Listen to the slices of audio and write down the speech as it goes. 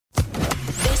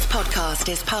podcast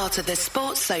is part of the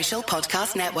Sports Social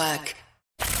Podcast Network.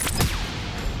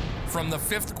 From the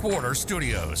Fifth Quarter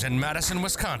Studios in Madison,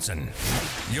 Wisconsin,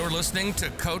 you're listening to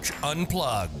Coach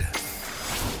Unplugged.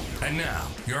 And now,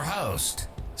 your host,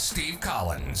 Steve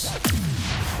Collins.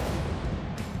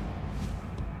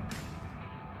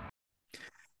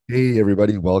 Hey,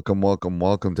 everybody. Welcome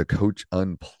to Coach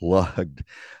Unplugged.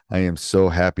 I am so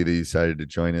happy that you decided to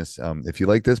join us. If you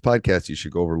like this podcast, you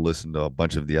should go over and listen to a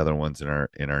bunch of the other ones in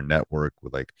our network,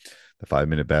 with like the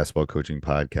 5-Minute Basketball Coaching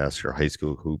Podcast, or High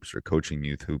School Hoops, or Coaching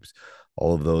Youth Hoops.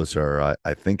 All of those are,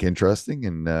 I think, interesting,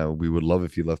 and we would love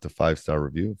if you left a 5-star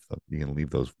review. You can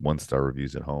leave those 1-star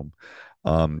reviews at home.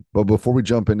 But before we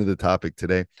jump into the topic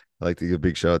today, I'd like to give a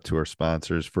big shout out to our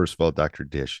sponsors. First of all, Dr.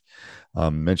 Dish.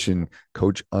 Mention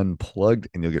Coach Unplugged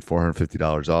and you'll get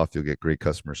 $450 off. You'll get great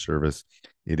customer service.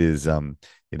 It is,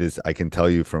 I can tell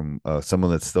you from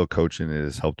someone that's still coaching, it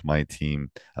has helped my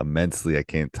team immensely. I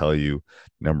can't tell you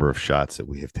the number of shots that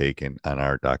we have taken on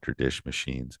our Dr. Dish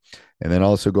machines. And then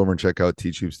also go over and check out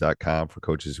teachhoops.com for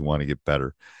coaches who want to get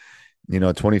better.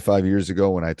 25 years ago,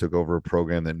 when I took over a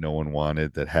program that no one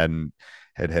wanted, that had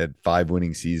 5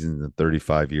 winning seasons in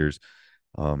 35 years,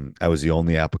 I was the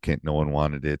only applicant. No one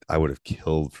wanted it. I would have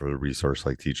killed for a resource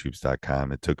like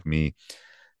teachhoops.com. It took me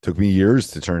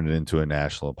years to turn it into a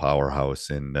national powerhouse.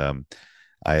 And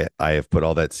I have put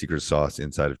all that secret sauce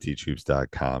inside of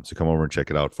teachhoops.com. So come over and check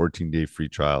it out. 14-day free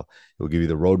trial. It will give you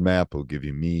the roadmap. It will give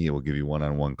you me. It will give you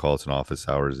one-on-one calls and office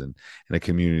hours and a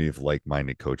community of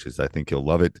like-minded coaches. I think you'll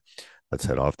love it. Let's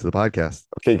head off to the podcast.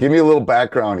 Okay, give me a little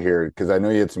background here, because I know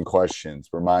you had some questions.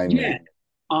 Remind me.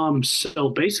 So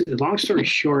basically, long story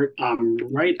short,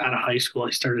 right out of high school, I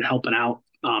started helping out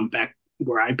back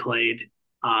where I played.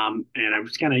 And I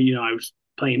was kind of, I was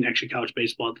playing actually college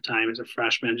baseball at the time as a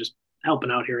freshman, just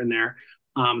helping out here and there.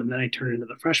 And then I turned into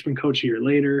the freshman coach a year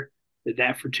later, did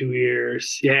that for 2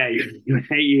 years. Yeah,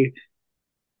 you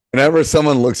Whenever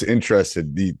someone looks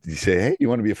interested, you say, hey, you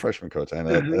want to be a freshman coach? I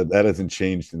know that hasn't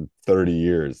changed in 30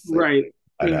 years. Right.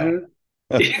 I know.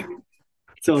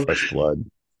 So fresh blood.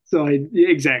 So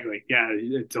exactly. Yeah.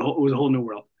 It was a whole new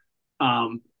world.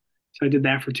 So I did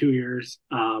that for 2 years.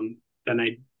 Then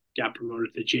I got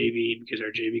promoted to JV because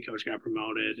our JV coach got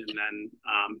promoted. And then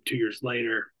 2 years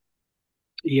later,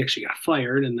 he actually got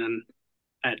fired. And then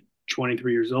at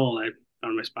 23 years old, I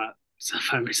found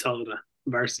myself in a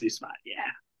varsity spot.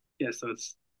 Yeah, so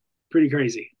it's pretty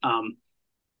crazy.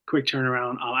 Quick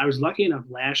turnaround. I was lucky enough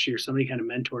last year, somebody kind of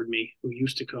mentored me who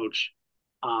used to coach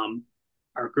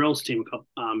our girls team a couple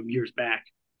years back.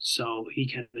 So he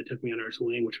kind of took me under his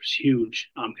wing, which was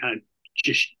huge. Kind of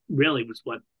just really was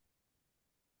what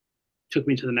took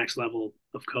me to the next level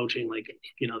of coaching, like,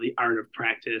 the art of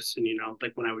practice. And,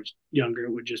 like when I was younger,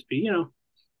 it would just be,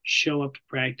 show up to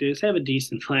practice, have a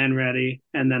decent plan ready,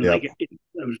 and then I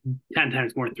was 10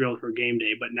 times more thrilled for game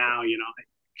day. But now, I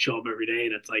show up every day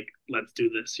and it's like, let's do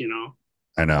this,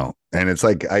 I know. And it's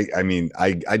like,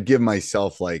 I'd give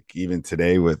myself, like, even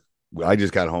today I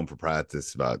just got home for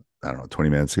practice about, 20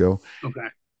 minutes ago. Okay.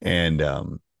 And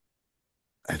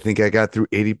I think I got through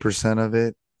 80% of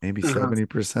it, maybe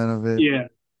 70% of it. Yeah.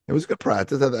 It was good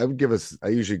practice. We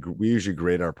usually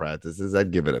grade our practices. I'd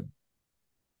give it a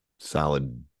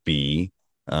solid B.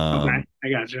 Okay, I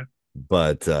gotcha.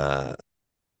 But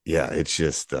it's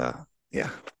just it's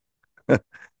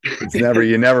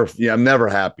I'm never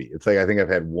happy. It's like, I think I've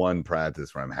had one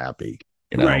practice where I'm happy.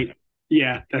 Right.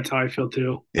 Yeah, that's how I feel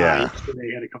too. Yeah.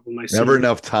 Yesterday I had a couple of my never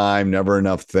enough time, never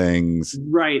enough things.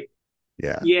 Right.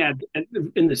 Yeah. Yeah.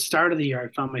 In the start of the year, I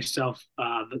found myself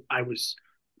I was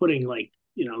putting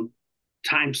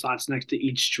time slots next to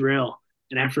each drill.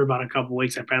 And after about a couple of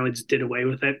weeks, I finally just did away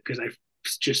with it because I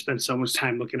just spent so much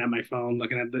time looking at my phone,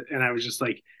 and I was just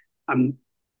like, I'm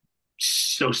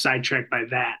so sidetracked by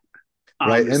that.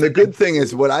 Right. And the good thing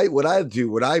is what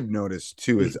I've noticed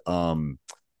too is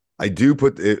I do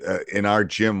put in our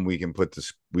gym, we can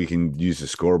use the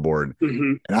scoreboard,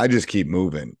 and I just keep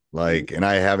moving. And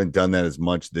I haven't done that as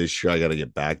much this year. I got to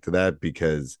get back to that,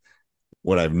 because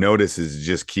what I've noticed is it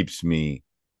just keeps me,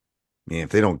 man, if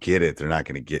they don't get it, they're not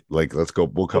going to get, let's go,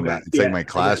 we'll come back. It's like my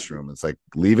classroom. It's like,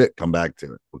 leave it, come back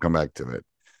to it. We'll come back to it.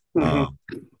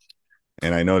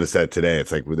 And I noticed that today.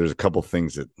 It's like, there's a couple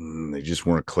things that they just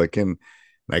weren't clicking.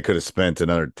 And I could have spent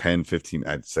another 10, 15.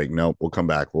 I'd say, no, we'll come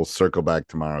back. We'll circle back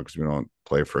tomorrow because we don't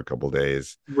play for a couple of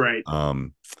days. Right.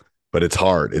 But it's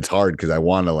hard. It's hard because I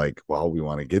want to we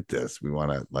want to get this. We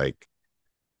want to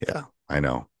yeah, I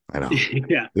know. Yeah.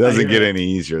 It doesn't get any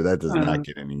easier. That does not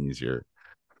get any easier.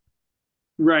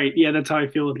 Right. Yeah, that's how I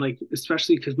feel with,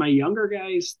 especially because my younger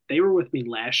guys, they were with me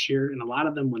last year, and a lot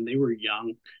of them, when they were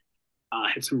young,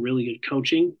 had some really good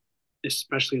coaching,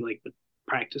 especially like with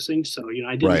practicing. So,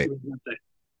 I didn't Right. really have to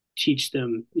teach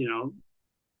them,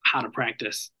 how to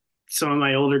practice some of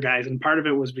my older guys. And part of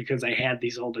it was because I had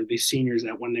these seniors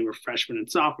that when they were freshmen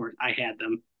and sophomores, I had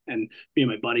them, and me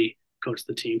and my buddy coached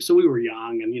the team. So we were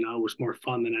young, and, it was more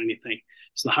fun than anything.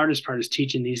 So the hardest part is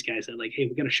teaching these guys that, like, hey,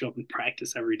 we got to show up and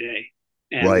practice every day.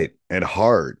 And right. And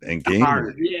hard and game.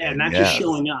 hard. Yeah. Not just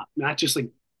showing up, not just like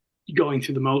going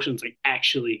through the motions, like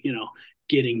actually,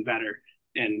 getting better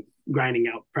and grinding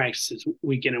out practices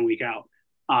week in and week out.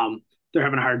 They're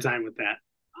having a hard time with that.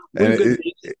 And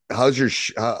how's your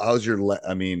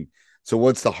I mean, so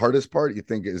what's the hardest part? You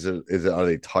think is it are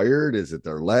they tired? Is it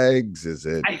their legs? Is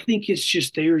it? I think it's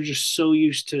just they were just so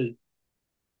used to,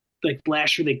 like,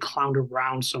 last year they clowned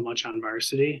around so much on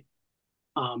varsity.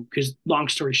 Because long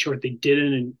story short, they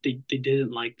didn't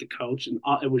like the coach, and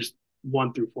it was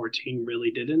 1 through 14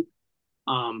 really didn't.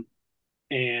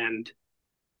 And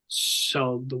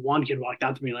so the one kid walked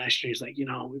out to me last year. He's like,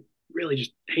 we really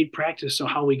just hate practice. So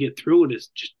how we get through it is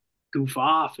just goof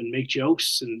off and make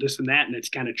jokes and this and that. And it's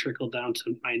kind of trickled down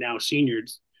to my now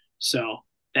seniors. So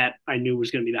that I knew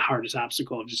was going to be the hardest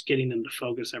obstacle of just getting them to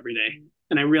focus every day.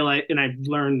 And I realized, and I've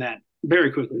learned that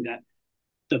very quickly, that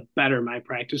the better my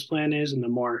practice plan is and the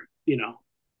more,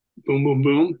 boom, boom,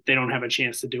 boom, they don't have a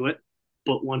chance to do it.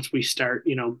 But once we start,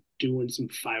 doing some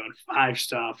 5-on-5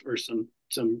 stuff or some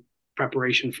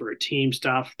preparation for a team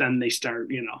stuff, then they start,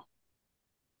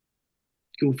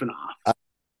 goofing off.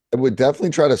 I would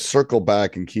definitely try to circle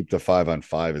back and keep the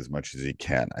 5-on-5 as much as you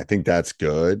can. I think that's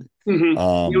good.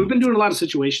 Mm-hmm. We've been doing a lot of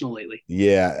situational lately.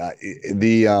 Yeah.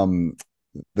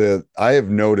 I have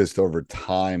noticed over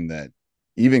time that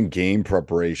even game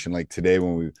preparation, like today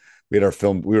when we had our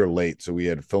film, we were late, so we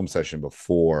had a film session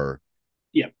before.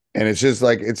 Yeah. And it's just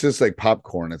like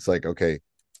popcorn. It's like, okay,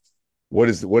 what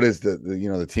is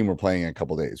the team we're playing in a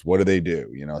couple days? What do they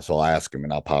do? So I'll ask them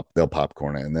and they'll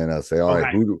popcorn it. And then I'll say, all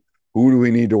right, who do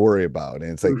we need to worry about?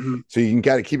 And it's like, so you can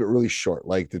got to keep it really short.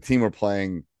 Like the team we're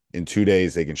playing in 2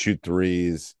 days, they can shoot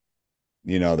threes.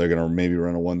 They're going to maybe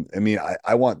run a one. I mean,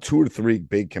 I want 2 or 3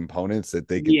 big components that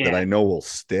that I know will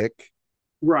stick.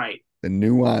 Right. The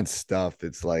nuanced stuff.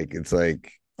 It's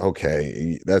like,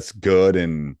 okay, that's good.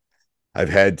 And I've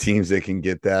had teams that can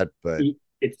get that, but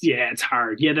it's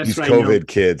hard. Yeah. That's these right. COVID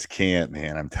kids can't,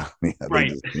 man. I'm telling you, right.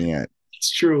 They just can't. It's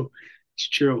true.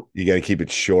 You got to keep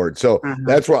it short. So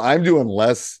that's where I'm doing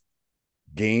less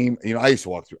game. I used to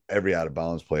walk through every out of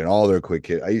bounds play and all their quick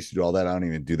hit. I used to do all that. I don't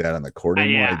even do that on the court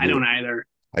anymore. I don't either.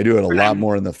 I do it a lot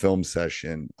more in the film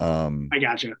session. I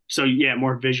gotcha. So yeah,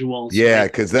 more visuals. Yeah,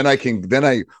 because then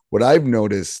what I've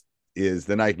noticed is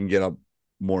then I can get up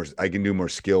more. I can do more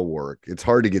skill work. It's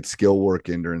hard to get skill work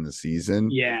in during the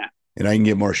season. Yeah. And I can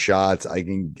get more shots. I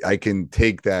can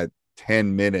take that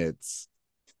 10 minutes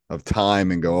of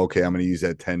time and go, okay, I'm going to use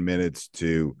that 10 minutes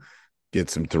to get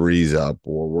some threes up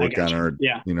or work on our,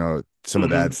 some of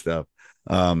that stuff.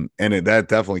 And that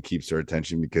definitely keeps their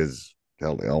attention because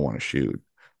hell, they all want to shoot.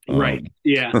 Right.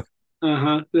 Yeah.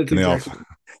 That's exactly.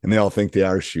 And they all think they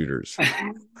are shooters.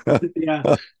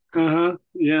 Yeah.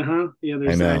 Yeah.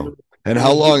 I know. And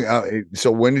how long?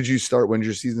 So when did you start? When did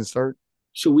your season start?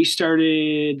 So we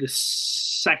started the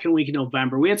second week of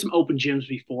November. We had some open gyms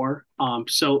before.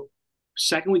 So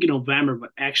second week of November,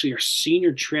 but actually our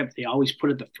senior trip, they always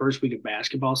put it the first week of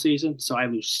basketball season. So I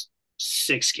lose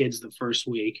 6 kids the first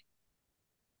week.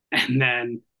 And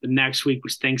then the next week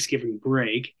was Thanksgiving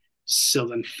break. So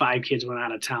then 5 kids went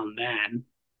out of town then.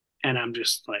 And I'm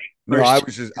just like, no,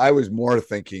 I was more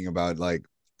thinking about like,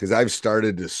 because I've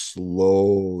started to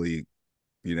slowly,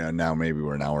 now maybe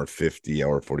we're an hour 50,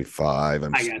 hour 45.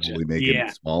 I'm slowly making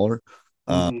it smaller.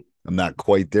 I'm not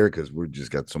quite there because we've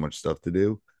just got so much stuff to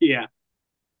do. Yeah.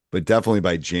 But definitely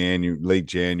by late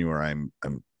January,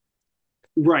 I'm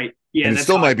right. Yeah. And it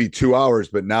still might be 2 hours,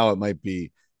 but now it might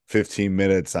be 15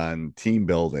 minutes on team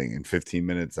building and 15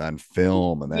 minutes on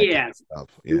film and that kind of stuff.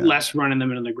 Yeah. Less running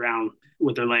them into the ground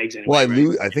with their legs. Anyway,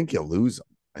 well, I think you lose them.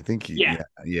 I think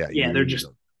they're just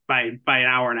by an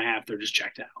hour and a half, they're just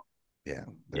checked out. Yeah.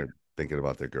 They're thinking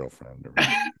about their girlfriend.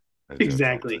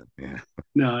 Exactly. Yeah.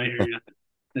 No, I hear you.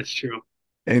 That's true.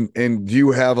 And do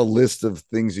you have a list of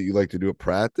things that you like to do at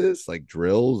practice, like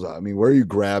drills? I mean, where are you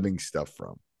grabbing stuff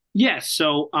from? Yeah.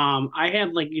 So I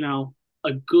have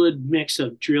a good mix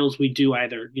of drills we do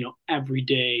either, every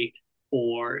day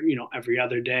or, every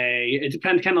other day. It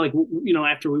depends kind of like,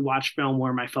 after we watch film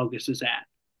where my focus is at,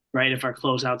 right? If our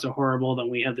closeouts are horrible, then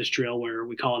we have this drill where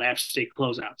we call it App State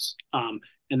closeouts.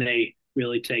 And they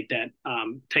really take a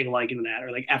liking to that.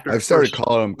 Or like after I've started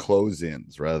calling them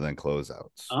close-ins rather than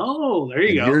closeouts. Oh, there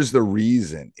you go. Here's the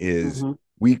reason is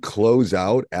we close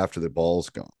out after the ball's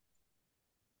gone.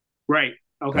 Right.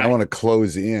 And Okay. I want to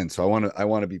close in. So I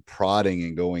want to be prodding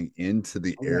and going into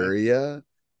the area.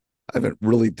 I haven't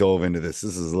really dove into this.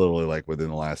 This is literally like within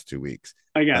the last 2 weeks.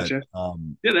 I But, gotcha.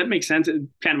 Yeah, that makes sense. It's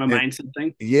kind of a mindset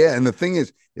thing. yeah. And the thing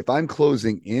is, if I'm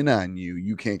closing in on you,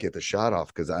 you can't get the shot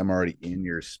off because I'm already in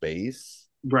your space.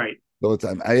 Right. So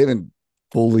I haven't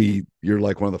fully, you're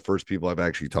like one of the first people I've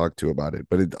actually talked to about it,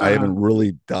 but I haven't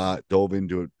really dove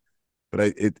into it.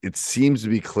 But it seems to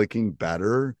be clicking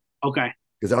better. Okay.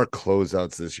 Because our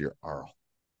closeouts this year are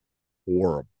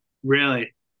horrible.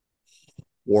 Really?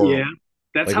 Horrible. Yeah.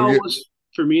 That's how it was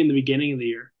for me in the beginning of the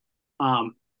year.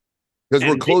 Because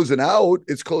we're closing out.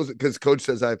 It's closing because coach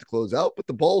says I have to close out, but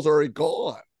the ball's already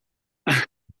gone.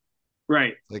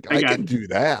 Right. Like I can do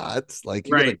that. Like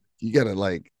you gotta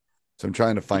like, so I'm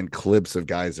trying to find clips of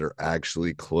guys that are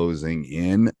actually closing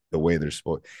in the way they're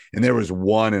supposed. And there was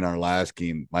one in our last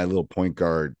game, my little point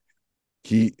guard.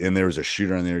 And there was a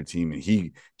shooter on their team, and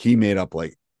he made up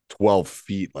like 12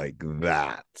 feet like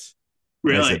that.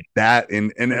 Really? That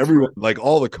and everyone, like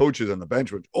all the coaches on the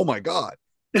bench went, oh my God.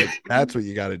 Like, that's what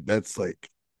you gotta, that's like,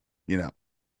 do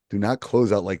not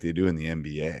close out like they do in the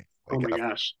NBA. Like, oh my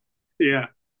gosh. Yeah.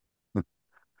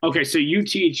 Okay, so you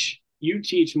teach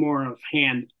more of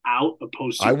hand out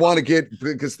opposed to I want to get,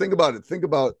 because think about it. Think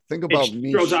about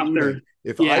me shooting.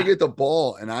 If I get the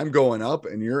ball and I'm going up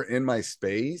and you're in my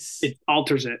space, it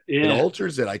alters it. Yeah. It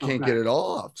alters it. I can't get it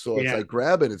off. So it's like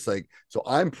grab it. It's like, so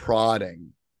I'm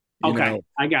prodding. You know,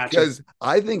 I got because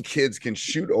I think kids can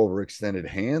shoot overextended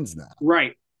hands now.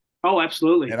 Right. Oh,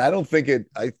 absolutely. And I don't think I'm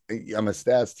a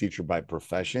stats teacher by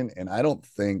profession, and I don't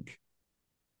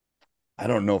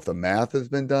know if the math has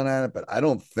been done on it, but I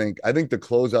think the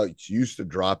closeouts used to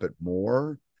drop it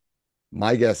more.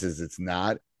 My guess is it's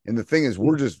not. And the thing is,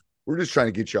 we're just trying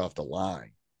to get you off the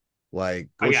line. Like,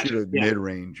 go shoot a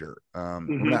mid-ranger.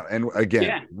 And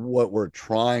again, what we're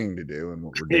trying to do and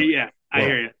what we're doing. I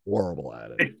hear you. Horrible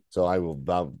at it. So I will,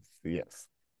 yes.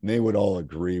 And they would all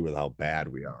agree with how bad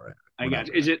we are at it. I got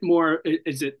you. Is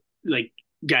it like,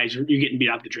 guys, you're getting beat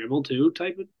off the dribble too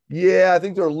type of? Yeah, I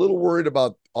think they're a little worried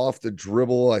about off the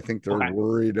dribble. I think they're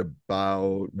worried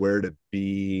about where to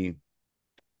be.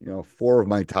 4 of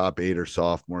my top 8 are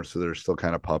sophomores, so they're still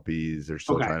kind of puppies. They're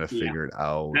still trying to figure it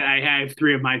out. I have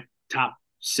 3 of my top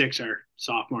 6 are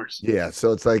sophomores. Yeah,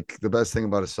 so it's like the best thing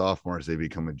about a sophomore is they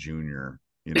become a junior,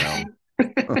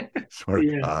 Swear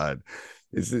to God.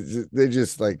 They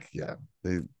just like,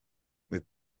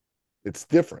 it's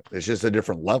different. It's just a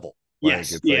different level.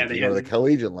 Yes. Like, it's like, you go to the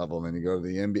collegiate level, and then you go to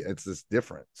the NBA. It's just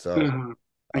different. So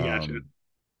I got you.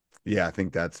 Yeah, I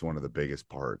think that's one of the biggest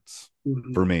parts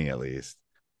for me, at least.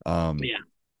 What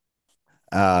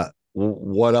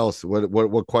else?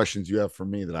 What questions do you have for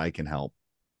me that I can help?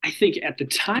 I think at the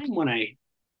time when I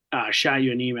shot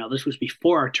you an email, this was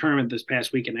before our tournament this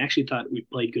past week, and I actually thought we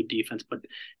played good defense, but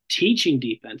teaching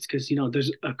defense, because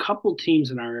there's a couple teams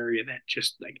in our area that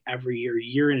just like every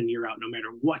year in and year out, no matter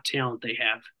what talent they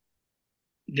have,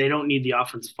 they don't need the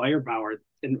offensive firepower.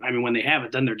 And I mean, when they have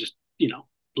it, then they're just,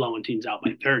 blowing teams out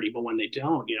by 30. But when they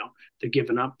don't, they're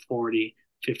giving up 40,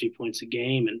 50 points a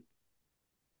game. And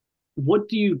what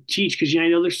do you teach? Because I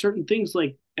know there's certain things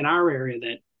like in our area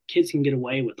that kids can get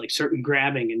away with, like certain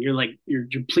grabbing, and you're like, you're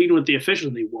pleading with the officials,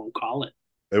 and they won't call it.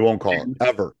 They won't call it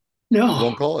ever. No, they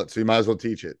won't call it. So you might as well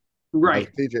teach it. Right.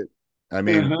 Teach it. I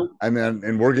mean,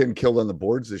 and we're getting killed on the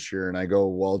boards this year. And I go,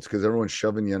 well, it's because everyone's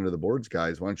shoving you under the boards,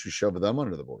 guys. Why don't you shove them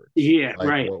under the boards? Yeah, like,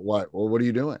 right. What are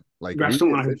you doing? Like, refs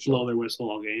don't want to blow their whistle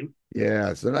all game.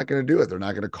 Yeah, so they're not going to do it. They're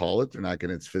not going to call it. They're not going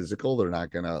to. It's physical. They're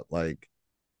not going to like.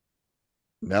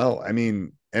 No, I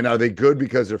mean, and are they good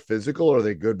because they're physical, or are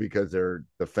they good because they're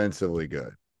defensively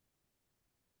good?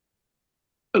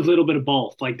 A little bit of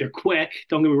both. Like, they're quick.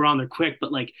 Don't get me wrong, they're quick,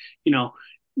 but like,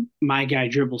 my guy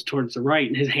dribbles towards the right,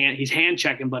 and he's hand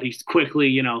checking, but he's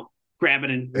quickly,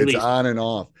 grabbing and releasing. It's on and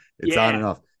off. It's on and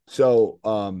off. So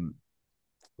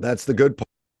that's the good part.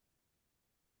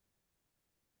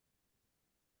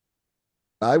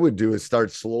 I would do is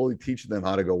start slowly teaching them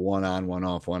how to go one on, one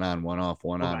off, one on, one off,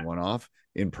 one on, one off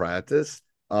in practice.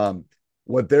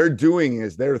 What they're doing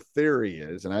is their theory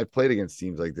is, and I've played against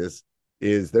teams like this,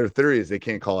 is their theory is they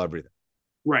can't call everything.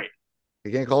 Right.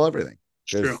 They can't call everything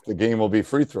because the game will be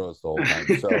free throws the whole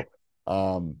time.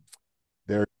 So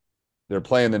they're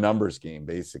playing the numbers game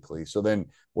basically. So then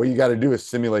what you got to do is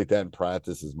simulate that in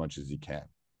practice as much as you can.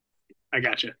 I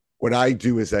gotcha. What I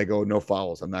do is I go, no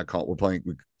fouls. I'm not calling.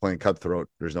 We're playing cutthroat.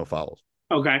 There's no fouls.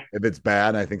 Okay. If it's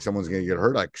bad, I think someone's going to get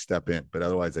hurt, I step in. But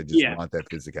otherwise, I just want that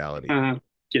physicality.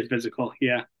 Get physical.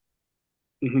 Yeah.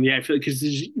 Yeah, I feel because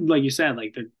like you said,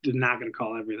 like they're not going to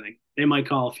call everything. They might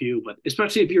call a few, but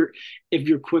especially if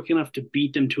you're quick enough to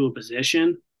beat them to a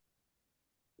position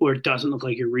where it doesn't look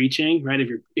like you're reaching, right?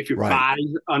 If your Right.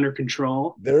 body's under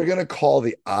control, They're going to call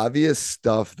the obvious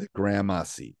stuff that grandma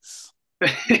sees.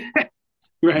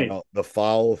 right? The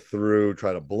follow through,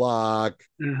 try to block,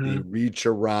 the Uh-huh. reach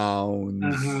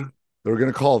arounds. Uh-huh. They're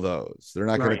going to call those. They're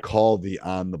not going to Right. call the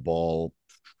on the ball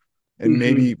and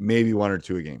Hmm. maybe one or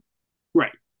two a game.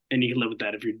 Right. And you can live with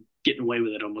that if you're getting away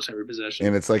with it almost every possession.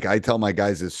 And it's like I tell my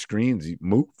guys as screens,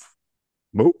 move,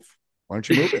 move. Why don't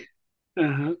you move it?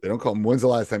 Uh-huh. They don't call them. When's the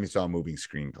last time you saw a moving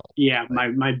screen call? Yeah,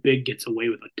 Like, my big gets away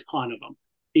with a ton of them.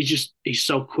 He's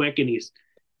so quick and he's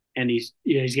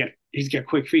got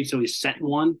quick feet, so he's setting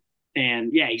one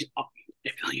and yeah, I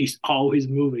feel like he's always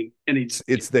moving and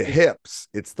it's the hips.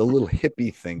 It's the little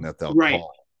hippie thing that they'll right.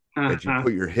 call that you Uh-huh.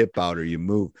 put your hip out or you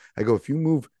move. I go, if you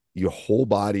move your whole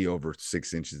body over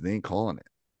 6 inches, they ain't calling it.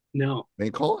 No, They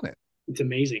ain't calling it. it's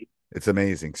amazing. It's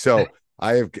amazing. So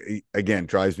I have, again,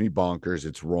 drives me bonkers.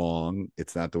 It's wrong.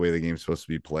 It's not the way the game's supposed to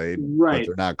be played, but Right.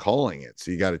 they're not calling it.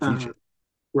 So you got to teach Uh-huh. it.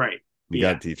 Right. You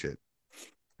Yeah. got to teach it.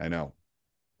 I know.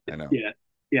 I know. Yeah.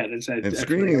 Yeah. That's And actually.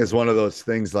 screening is one of those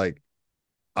things like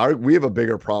we have a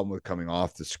bigger problem with coming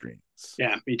off the screens.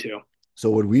 Yeah. Me too. So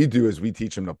what we do is we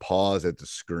teach them to pause at the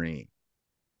screen.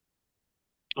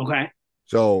 Okay.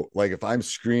 So like if I'm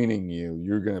screening you,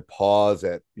 you're gonna pause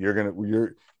at you're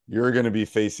gonna be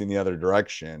facing the other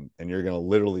direction and you're gonna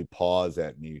literally pause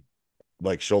at me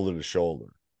like shoulder to shoulder.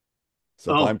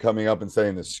 So if Oh. I'm coming up and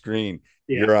setting the screen,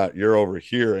 Yeah. you're over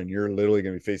here and you're literally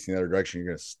gonna be facing the other direction. You're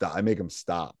gonna stop. I make them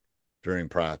stop during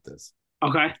practice,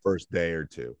 Okay. first day or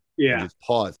two, and Yeah. just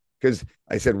pause. Because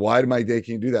I said, why did my day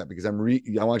can you do that? Because I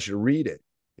want you to read it.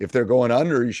 If they're going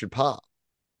under, you should pop.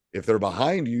 If they're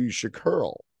behind you, you should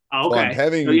curl. So I'm Okay.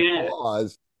 having So you yeah.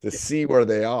 pause to see where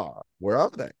they are. Where are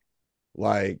they?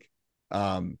 Like,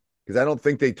 because I don't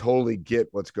think they totally get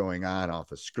what's going on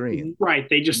off a screen. Right.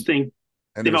 They just think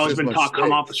And they've there's always this been much taught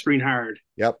come off the space. screen hard.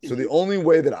 Yep. So the only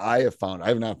way that I have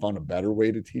not found a better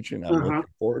way to teach it. And I'm Uh-huh.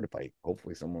 looking forward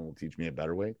hopefully someone will teach me a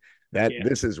better way. That Yeah.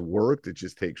 this has worked. It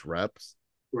just takes reps.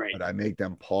 Right. But I make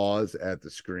them pause at the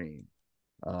screen.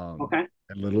 Okay.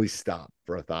 And literally stop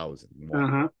for 1,000.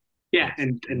 Uh-huh. Yeah.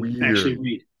 It's And weird. actually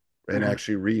read. And Uh-huh.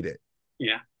 actually read it.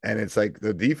 Yeah. And it's like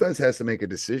the defense has to make a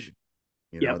decision.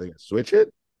 Are Yep. they gonna switch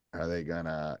it? Are they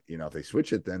gonna, if they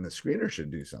switch it, then the screener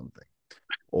should do something.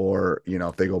 Or,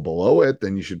 if they go below it,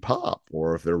 then you should pop.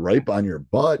 Or if they're right on your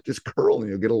butt, just curl and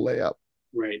you'll get a layup.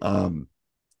 Right.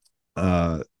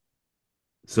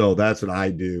 So that's what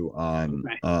I do on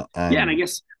Okay. on Yeah, and I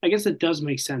guess it does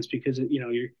make sense because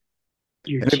you're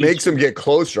and it makes them get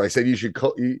closer. I said you should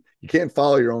you can't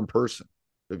follow your own person.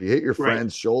 If you hit your right.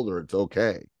 friend's shoulder, it's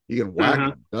okay. You can whack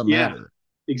them. Doesn't Yeah. matter.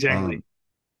 Exactly.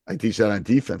 I teach that on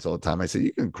defense all the time. I said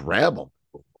you can grab them.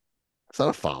 It's not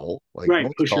a foul. Like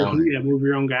right. Push move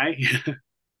your own guy.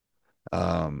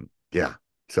 Yeah.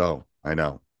 So I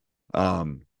know.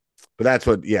 But that's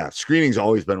what, screening's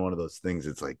always been one of those things.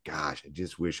 It's like, gosh, I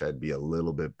just wish I'd be a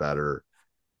little bit better.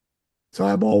 So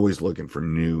I'm always looking for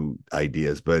new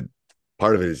ideas, but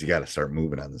part of it is you got to start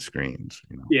moving on the screens,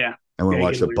 Yeah. And we Yeah,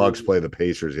 watched the Bucks play the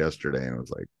Pacers yesterday, and it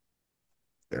was like,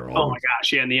 they're all. Oh my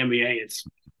gosh! Yeah, in the NBA,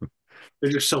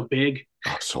 they're just so big.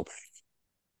 Oh, so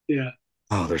big. Yeah.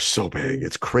 Oh, they're so big.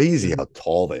 It's crazy how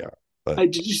tall they are. But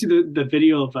did you see the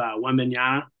video of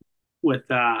Wembanyama with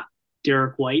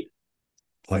Derek White?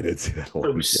 I did see that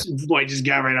one. White just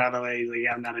got right out of the way. He's like,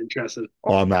 "Yeah, I'm not interested."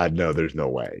 Oh, I'm not. No, there's no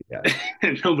way. Yeah.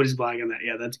 And nobody's blocking that.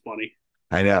 Yeah, that's funny.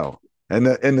 I know. And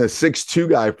the 6'2"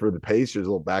 guy for the Pacers,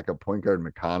 little backup point guard,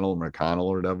 McConnell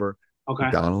or whatever. Okay.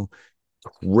 McDonald,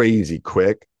 crazy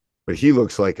quick, but he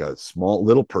looks like a small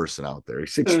little person out there.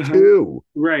 He's 6'2".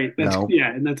 Right. That's yeah,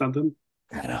 and that's something.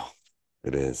 I know.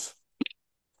 It is.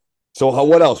 So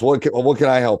what else? What can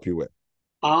I help you with?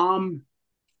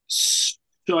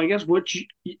 So I guess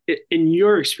in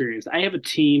your experience, I have a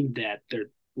team that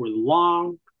we're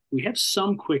long. We have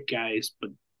some quick guys, but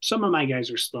some of my guys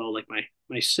are slow. Like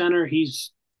my center,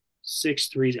 he's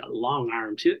 6'3", he's got long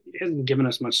arms. He hasn't given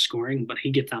us much scoring, but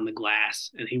he gets on the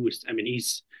glass, and he's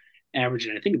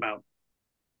averaging, I think, about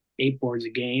 8 boards a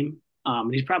game.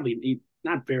 He's probably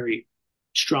not very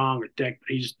strong or thick, but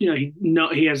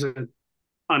he has an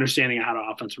understanding of how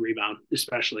to offensive rebound,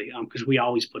 especially because we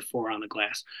always put 4 on the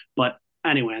glass. But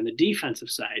anyway, on the defensive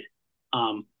side,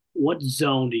 what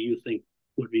zone do you think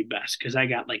would be best? Because I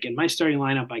got, like, in my starting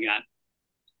lineup, I got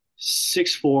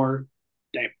 6'4",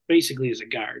 that basically is a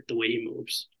guard the way he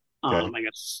moves. Okay. I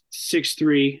got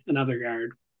 6'3", another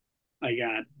guard. I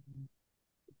got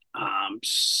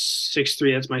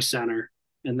 6'3", that's my center.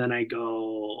 and then I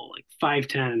go like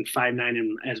 5'10" and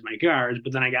 5'9" as my guards,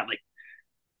 but then I got like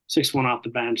 6'1" off the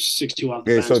bench, 6'2" off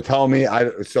the Okay, bench. so tell me,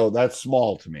 so that's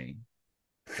small to me.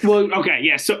 Well, okay,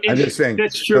 yeah. So I'm just saying.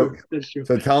 that's true. That's true.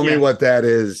 So tell me Yeah. what that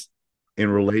is in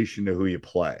relation to who you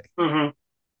play. Uh-huh.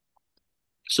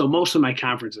 So most of my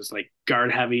conference is like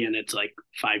guard heavy, and it's like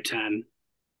 5'10",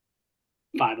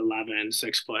 5'11",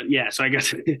 6 foot. Yeah. So I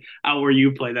guess out where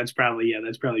you play, that's probably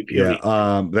puny.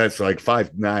 Yeah, that's like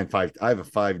 5'9", 5. I have a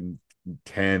 5'10",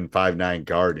 5'9"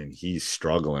 guard, and he's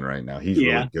struggling right now. He's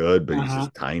really good, but he's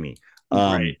just tiny.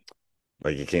 Right.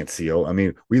 Like you can't see. I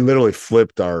mean, we literally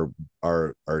flipped our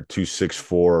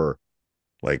 2-6-4,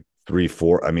 like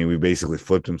 3-4. I mean, we basically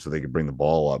flipped them so they could bring the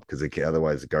ball up because they can't.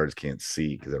 Otherwise, the guards can't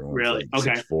see because everyone's Really? like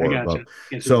Okay. 6'4" I above.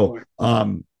 gotcha. So,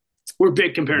 we're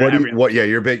big compared to everyone. Yeah,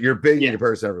 you're big. You're big Yeah. in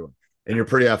comparison to everyone, and you're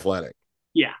pretty athletic.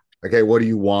 Yeah. Okay, what do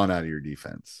you want out of your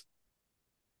defense?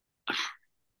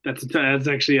 That's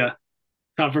actually a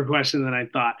tougher question than I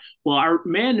thought. Well, our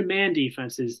man-to-man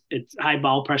defense it's high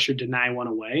ball pressure, deny one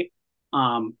away.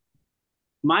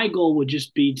 My goal would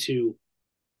just be to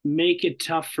make it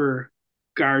tough for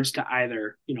guards to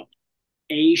either,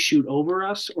 shoot over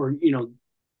us or,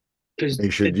 because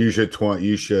You should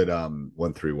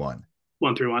 1-3-1.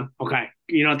 1-3-1. Okay.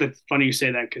 That's funny you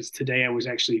say that because today I was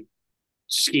actually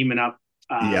scheming up.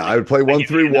 I would play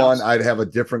 1-3-1. I'd have a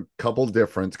couple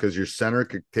difference because your center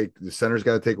the center's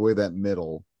got to take away that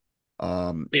middle.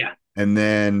 Yeah. And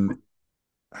then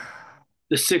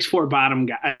the 6'4" bottom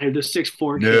guy, the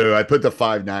 6'4". No, I put the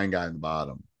 5'9" guy in the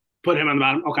bottom. Put him on the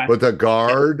bottom. Okay. Put the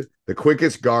guard, the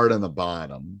quickest guard on the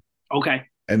bottom. Okay.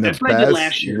 And the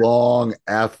best long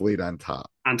athlete on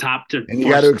top. And you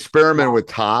got to experiment with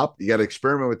top. You got to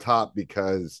experiment with top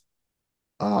because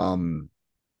you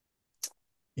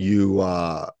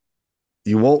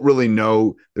won't really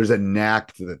know. There's a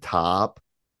knack to the top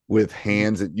with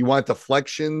hands. You want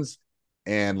deflections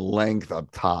and length up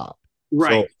top.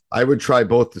 Right. So I would try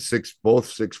both 6'4"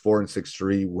 and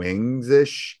 6'3"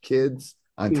 wings-ish kids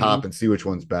on top and see which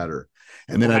one's better.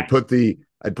 And then I'd put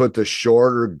the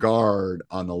shorter guard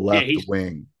on the left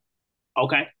wing.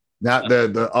 Okay. Not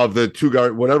of the two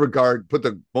guard, whatever guard, put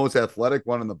the most athletic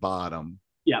one on the bottom.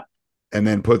 Yeah. And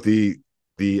then put the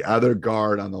other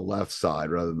guard on the left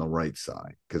side rather than the right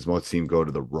side because most teams go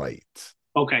to the right.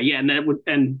 Okay. Yeah.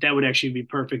 And that would actually be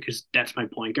perfect because that's my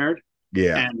point guard.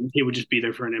 Yeah. And he would just be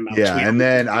there for an inbound. Yeah. And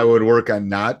then I would work on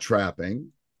not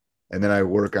trapping. And then I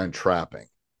work on trapping.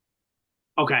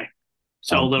 Okay.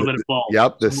 So a little bit of both.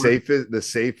 Yep. The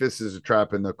safest is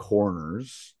trapping the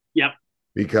corners. Yep.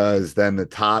 Because then the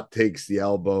top takes the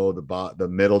elbow, the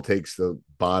middle takes the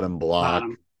bottom block,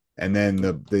 and then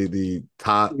the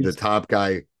top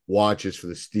guy watches for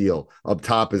the steal. Up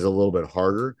top is a little bit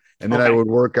harder. And then I would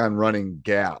work on running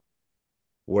gap.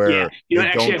 Where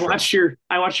actually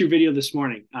I watched your video this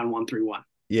morning on 1-3-1.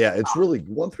 Yeah, it's really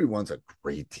 1-3-1's a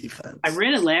great defense. I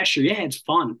ran it last year. Yeah, it's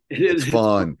fun. It's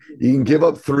fun. You can give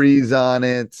up threes on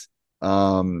it.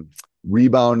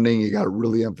 Rebounding, you got to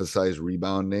really emphasize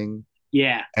rebounding.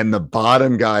 Yeah. And the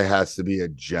bottom guy has to be a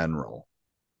general.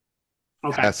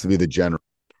 Okay. Has to be the general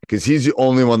because he's the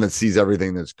only one that sees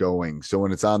everything that's going. So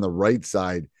when it's on the right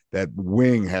side, that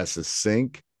wing has to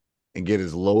sink and get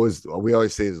as low as we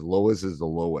always say, as low as is the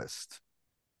lowest.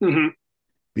 Mm-hmm.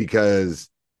 Because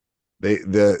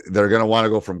they're going to want to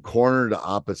go from corner to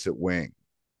opposite wing.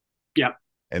 Yep.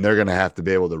 And they're going to have to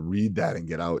be able to read that and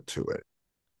get out to it.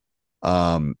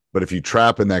 But if you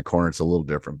trap in that corner, it's a little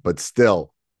different. But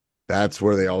still, that's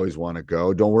where they always want to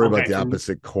go. Don't worry about the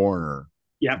opposite corner.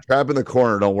 Yeah. Trap in the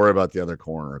corner. Don't worry about the other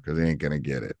corner because they ain't going to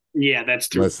get it. Yeah, that's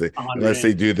true. Unless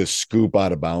they do the scoop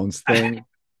out of bounds thing.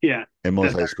 Yeah. And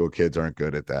most high school kids aren't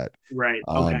good at that. Right.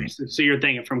 Okay. So you're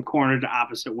thinking from corner to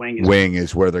opposite wing.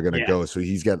 Is where they're going to go. So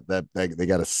he's got that. They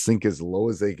got to sink as low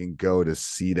as they can go to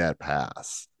see that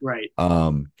pass. Right.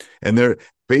 And they're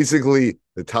basically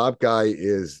the top guy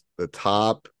is the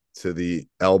top to the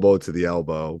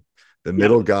elbow. The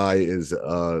middle guy is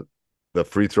the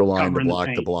free throw line to block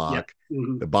the block. Yep.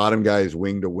 Mm-hmm. The bottom guy is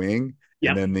wing to wing.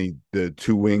 Yep. And then the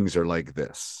two wings are like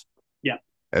this.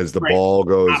 As the ball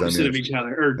goes opposite of each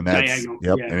other or diagonal.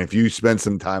 Yep. Yeah. And if you spend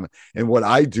some time, and what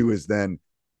I do is then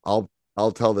I'll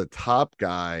tell the top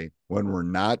guy when we're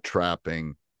not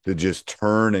trapping to just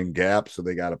turn and gap, so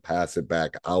they got to pass it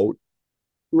back out.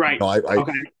 Right.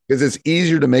 Because it's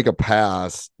easier to make a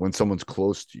pass when someone's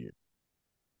close to you.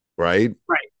 Right.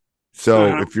 Right.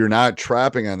 So if you're not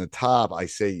trapping on the top, I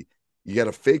say you got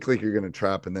to fake like you're going to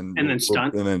trap and then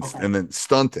stunt and then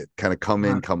stunt it, kind of come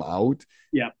in, come out.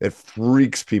 Yeah. It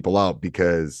freaks people out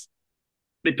because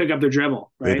They pick up their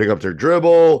dribble, They right? pick up their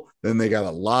dribble, then they got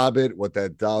to lob it. What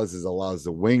that does is allows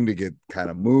the wing to get kind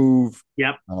of move.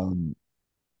 Yep.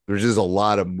 There's just a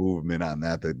lot of movement on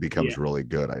that becomes Yeah. really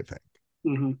good, I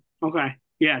think. Okay.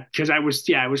 Yeah, because I was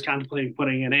contemplating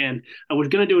putting it in. I was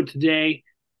gonna do it today,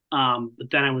 but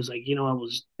then I was like, I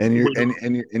was And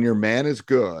your man is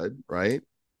good, right?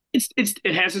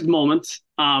 it has its moments.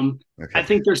 Okay. I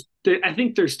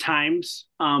think there's times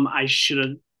I should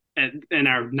have in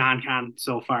our non-con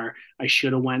so far I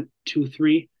should have went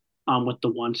 2-3 with the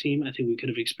one team. I think we could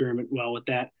have experimented well with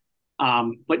that.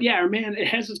 But yeah, man, it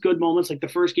has its good moments. Like the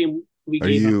first game we Are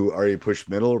gave up, you push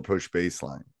middle or push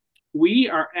baseline? we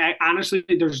are honestly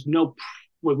there's no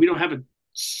we don't have a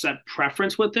set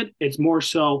preference with it. It's more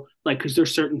so like because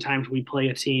there's certain times we play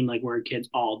a team like where a kid's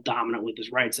all dominant with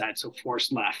his right side, so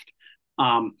force left.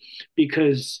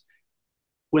 Because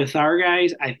with our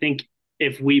guys, I think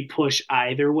if we push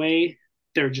either way,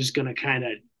 they're just gonna kind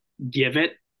of give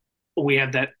it. We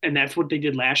have that, and that's what they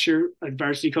did last year at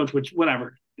varsity coach, which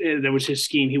whatever. That was his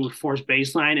scheme. He would force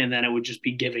baseline, and then it would just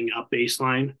be giving up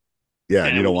baseline. Yeah,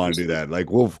 And you it don't was want to just do that. Like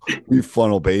we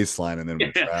funnel baseline and then we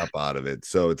yeah, trap out of it.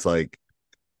 So it's like,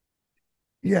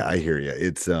 yeah, I hear you.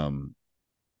 It's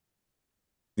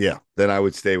yeah, then I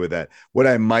would stay with that. What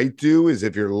I might do is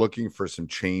if you're looking for some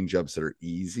change ups that are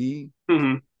easy,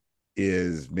 mhm.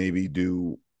 is maybe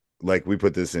do like we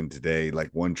put this in today, like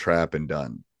one trap and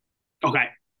done. Okay.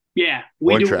 Yeah,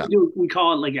 One trap we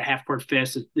call it like a half court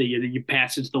fist. You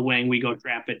pass it to the wing, we go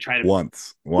trap it, try to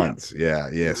once.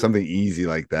 Yeah. Something easy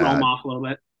like throw them that. off a little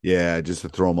bit. Yeah, just to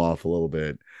throw them off a little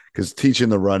bit. Because teaching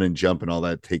the run and jump and all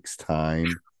that takes time.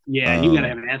 Yeah, you gotta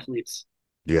have athletes.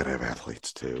 You gotta have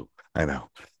athletes too. I know.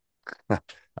 I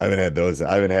haven't had those.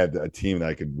 I haven't had a team that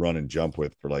I could run and jump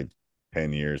with for like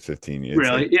 10 years, 15 years.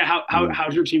 Really? Yeah.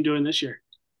 How's your team doing this year?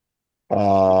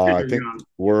 I think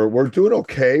we're doing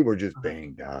okay. We're just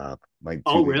banged up.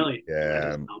 Really?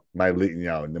 Yeah. My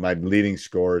leading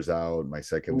score is out. My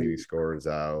second leading score is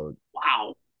out.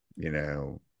 Wow.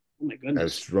 Oh my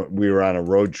goodness. We were on a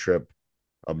road trip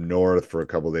up north for a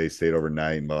couple of days, stayed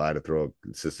overnight, and I had to throw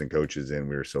assistant coaches in.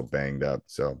 We were so banged up.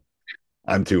 So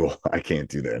I can't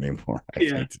do that anymore.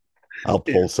 I'll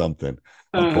pull something.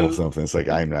 I'll pull something. It's like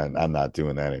I'm not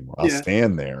doing that anymore. I'll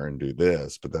stand there and do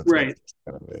this, but that's right.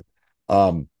 Kind of it.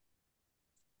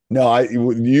 No,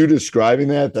 you describing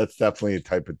that's definitely a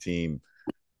type of team.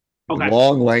 Okay.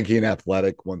 Long, lanky, and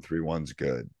athletic. 1-3-1's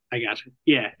good. I got you.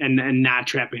 Yeah, and not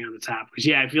trapping on the top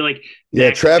because I feel like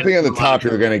trapping on the top,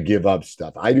 you're going to give up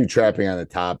stuff. I do trapping on the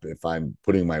top if I'm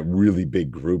putting my really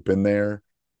big group in there.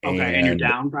 Okay, and you're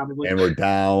down probably, and we're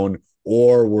down,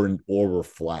 or we're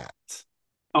flat.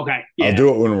 Okay, yeah. I'll do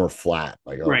it when we're flat.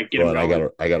 Like, right, but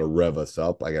I gotta rev us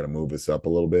up. I gotta move us up a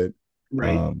little bit.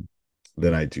 Right.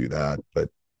 Then I do that, but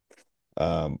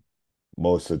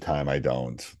most of the time I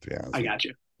don't. To be honest, I got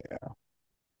you. Yeah.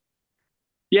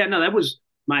 Yeah, no, that was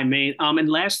my main. And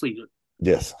lastly,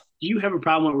 yes. Do you have a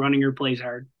problem with running your plays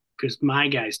hard? Because my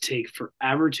guys take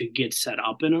forever to get set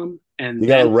up in them, and you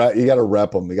gotta rep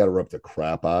them. You gotta rep the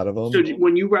crap out of them. So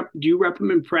when do you rep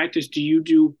them in practice? Do you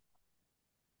do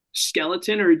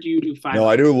skeleton or do you do 5? No,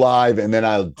 I do live, and then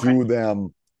I'll do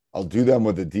them. I'll do them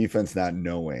with the defense not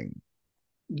knowing.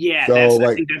 Yeah, so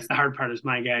I think that's the hard part is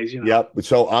my guys. Yep.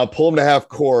 So I'll pull them to half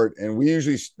court, and we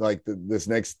usually like this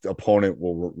next opponent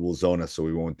will zone us, so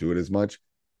we won't do it as much.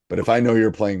 But if I know you're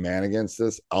playing man against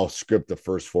us, I'll script the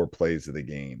first 4 plays of the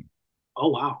game. Oh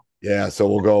wow. Yeah. So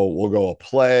we'll go a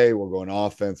play, we'll go an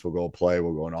offense, we'll go a play,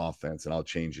 we'll go an offense, and I'll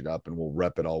change it up, and we'll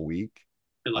rep it all week.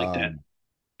 I like that.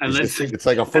 It's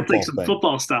like a football like some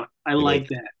football stuff. I like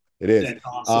that. It is. That's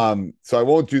awesome. So I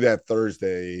won't do that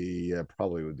Thursday. I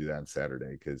probably would do that on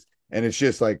Saturday and it's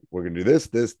just like we're gonna do this.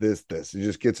 It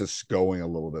just gets us going a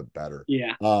little bit better.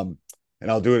 Yeah. And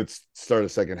I'll do it at start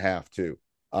of second half too.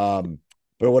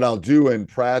 But what I'll do in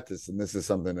practice, and this is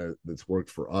something that's worked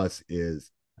for us,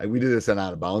 is we did this on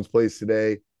out of bounds plays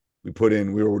today. We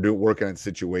were working on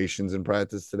situations in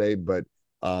practice today, but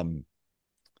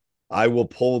I will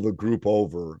pull the group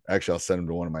over. Actually, I'll send them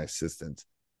to one of my assistants.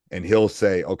 And he'll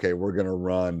say, okay, we're going to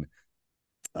run,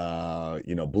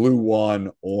 blue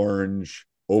 1, orange,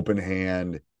 open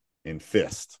hand, and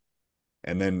fist.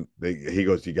 And then he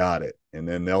goes, you got it. And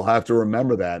then they'll have to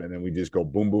remember that. And then we just go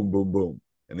boom, boom, boom, boom.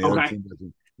 And the other team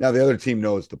doesn't. Now, the other team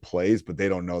knows the plays, but they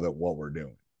don't know that what we're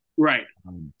doing. Right.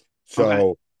 And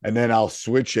then I'll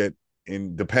switch it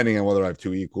depending on whether I have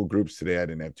 2 equal groups. Today, I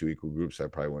didn't have 2 equal groups. So I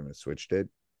probably wouldn't have switched it.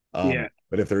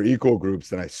 But if they're equal groups,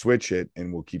 then I switch it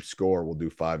and we'll keep score. We'll do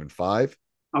 5 and 5.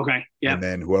 Okay. Yeah. And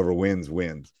then whoever wins.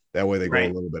 That way they go a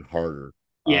little bit harder.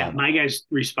 Yeah, my guys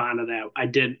respond to that. I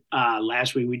did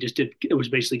last week. We just did. It was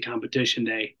basically competition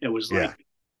day. It was like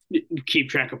keep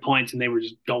track of points, and they were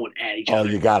just going at each other.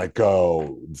 Oh, you gotta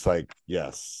go. It's like,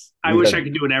 yes. I wish I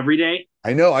could do it every day.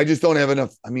 I know. I just don't have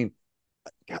enough. I mean,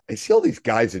 I see all these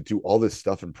guys that do all this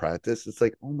stuff in practice. It's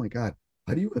like, oh my God,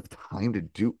 how do you have time to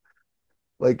do?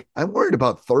 Like, I'm worried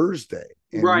about Thursday,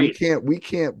 and right? We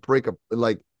can't break up,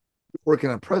 like, working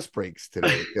on press breaks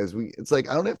today because it's like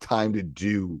I don't have time to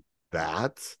do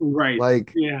that. Right.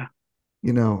 Like, yeah.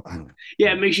 You know, I don't know.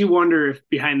 Yeah, it makes you wonder if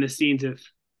behind the scenes, if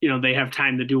they have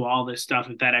time to do all this stuff,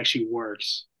 if that actually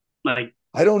works. Like,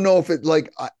 I don't know if it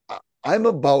like I'm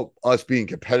about us being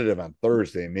competitive on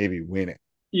Thursday and maybe winning.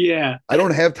 Yeah. I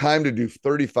don't have time to do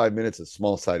 35 minutes of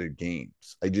small-sided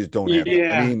games. I just don't have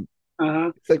that. I mean,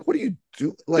 it's like, what do you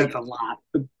do? Like, that's a lot.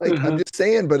 Like, I'm just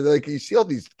saying, but like you see all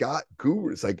these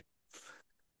gurus, like,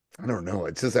 I don't know.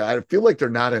 It's just I feel like they're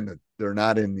not in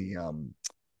the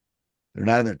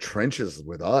trenches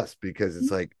with us because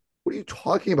it's like, what are you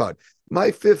talking about?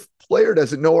 My fifth player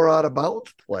doesn't know our out of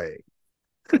bounds play.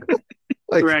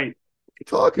 Like, right.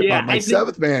 Talking about my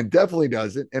seventh man definitely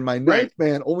doesn't, and my ninth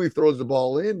man only throws the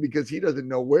ball in because he doesn't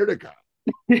know where to go.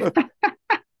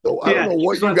 So I don't know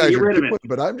what you guys are doing,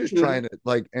 but I'm just trying to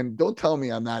like, and don't tell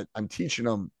me I'm teaching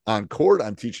them on court.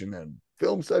 I'm teaching them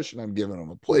film session. I'm giving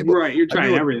them a playbook. Right, you're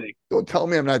trying everything. Don't tell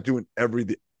me I'm not doing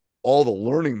all the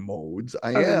learning modes.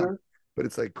 I am, but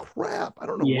it's like crap. I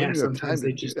don't know when you have time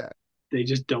to do that. They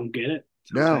just don't get it.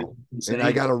 No, and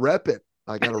I gotta rep it.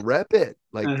 Like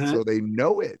so they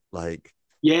know it. Like,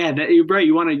 yeah, you're right.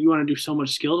 You want to do so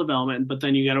much skill development, but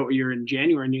then you're in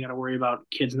January and you got to worry about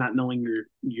kids not knowing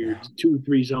your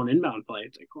 2-3 zone inbound play.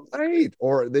 It's like, right,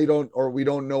 or we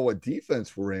don't know what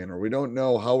defense we're in, or we don't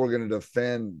know how we're going to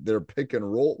defend their pick and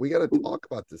roll. We got to talk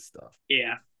about this stuff.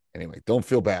 Yeah. Anyway, don't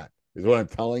feel bad. Is what I'm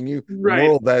telling you. Right. The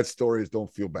moral of that story is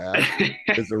don't feel bad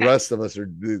because the rest of us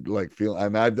are like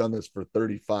I've done this for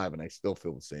 35 and I still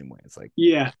feel the same way. It's like,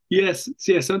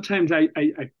 sometimes I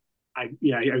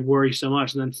worry so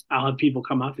much, and then I'll have people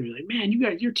come up and be like, "Man,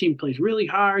 your team plays really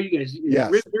hard. You guys,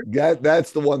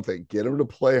 that's the one thing. Get them to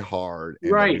play hard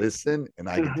and listen, and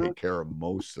I can take care of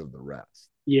most of the rest."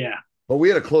 Yeah, but we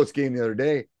had a close game the other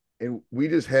day, and we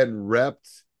just hadn't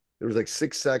repped. There was like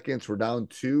 6 seconds. We're down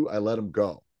 2. I let them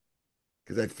go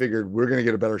because I figured we're gonna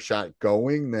get a better shot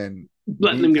going than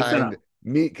letting them get set up.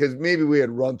 Because maybe we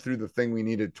had run through the thing we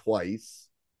needed twice.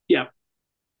 Yeah.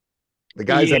 The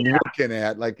guys I'm looking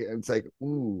at, like, it's like,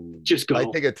 ooh, just go. I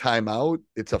take a timeout.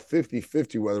 It's a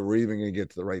 50-50 whether we're even going to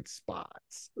get to the right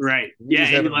spots. Right. We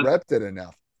just haven't repped it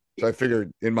enough. So I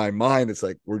figured in my mind, it's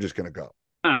like, we're just going to go.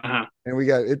 And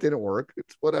it didn't work.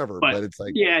 It's whatever. But it's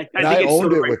like, I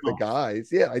owned it with the guys.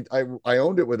 Yeah. I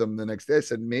owned it with them the next day. I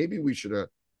said, maybe we should have,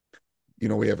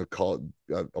 we have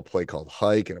a play called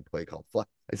hike and a play called fly.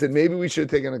 I said, maybe we should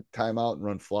have taken a timeout and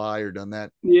run fly or done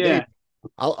that. Yeah. Maybe.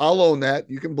 I'll own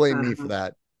that. You can blame me for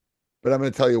that, but I'm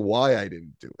going to tell you why I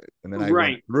didn't do it. And then I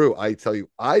went through. I tell you,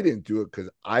 I didn't do it because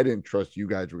I didn't trust you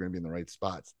guys were going to be in the right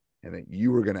spots and that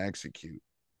you were going to execute.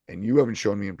 And you haven't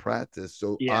shown me in practice,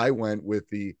 so I went with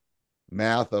the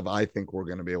math of I think we're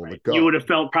going to be able to go. You would have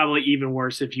felt probably even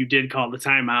worse if you did call the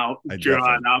timeout,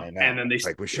 drawn up, and then they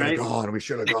like we should have gone. We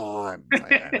should have gone.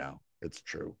 I know it's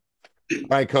true. All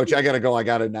right, Coach, I got to go. I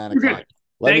got it 9 o'clock.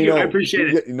 Thank you. I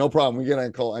appreciate it. No problem. We get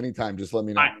on call anytime. Just let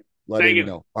me know. Let me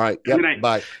know. All right. Yep.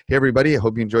 Bye. Hey, everybody. I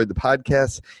hope you enjoyed the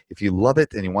podcast. If you love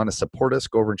it and you want to support us,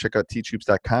 go over and check out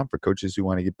teachhoops.com for coaches who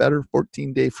want to get better.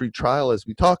 14-day free trial as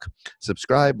we talk.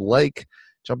 Subscribe, like,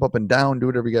 jump up and down, do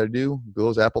whatever you got to do.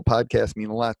 Those Apple podcasts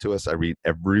mean a lot to us. I read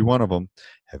every one of them.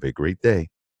 Have a great day.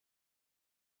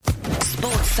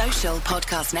 Sports Social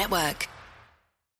Podcast Network.